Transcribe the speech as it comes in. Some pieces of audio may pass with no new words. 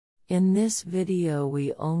In this video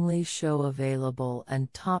we only show available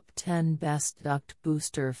and top 10 best duct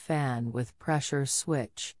booster fan with pressure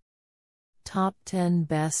switch. Top 10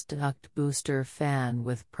 best duct booster fan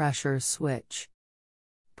with pressure switch.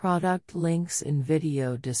 Product links in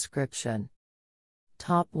video description.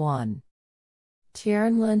 Top 1.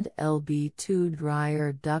 Tierland LB2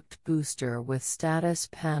 Dryer Duct Booster with Status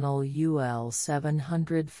Panel UL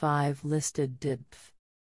 705 listed DEDPV.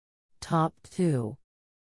 Top 2.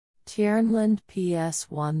 Tierland PS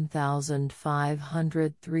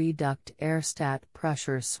 1503 Duct Airstat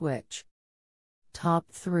Pressure Switch. Top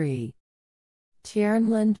 3.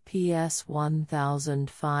 Tierland PS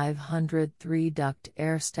 1503 Duct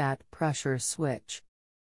Airstat Pressure Switch.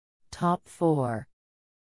 Top 4.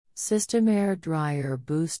 Systemair Dryer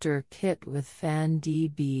Booster Kit with Fan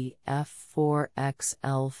DBF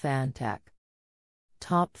 4XL Fantech.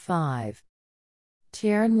 Top 5.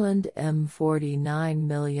 Tierland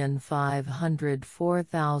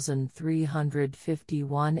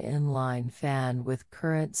M49504351 Inline Fan with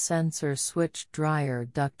Current Sensor Switch Dryer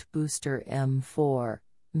Duct Booster M4,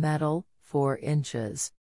 Metal, 4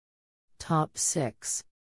 inches. Top 6.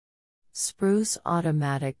 Spruce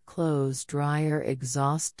Automatic Clothes Dryer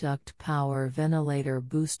Exhaust Duct Power Ventilator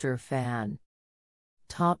Booster Fan.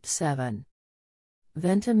 Top 7.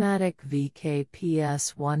 Ventimatic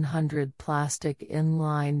VKPS 100 Plastic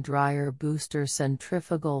Inline Dryer Booster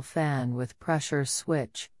Centrifugal Fan with Pressure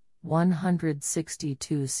Switch,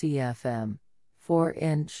 162 CFM,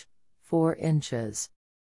 4 inches.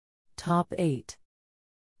 Top 8.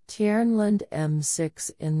 Tierland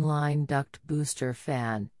M6 Inline Duct Booster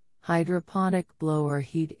Fan, Hydroponic Blower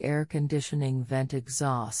Heat Air Conditioning Vent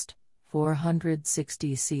Exhaust,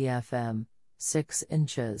 460 CFM, 6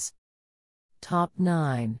 inches. Top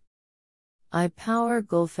 9. iPower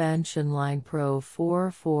Gulfanshan Line Pro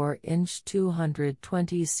 4-inch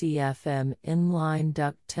 220 CFM Inline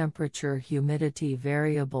Duct Temperature Humidity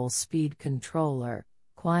Variable Speed Controller,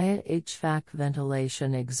 Quiet HVAC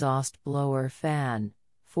Ventilation Exhaust Blower Fan,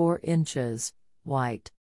 4 inches,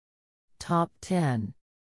 white. Top 10.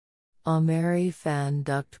 Ameri Fan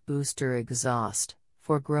Duct Booster Exhaust,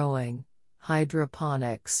 for growing,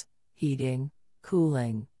 hydroponics, heating,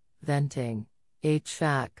 cooling, venting,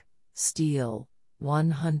 HVAC, steel,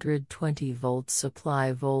 120 volt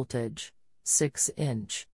supply voltage, 6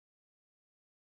 inch.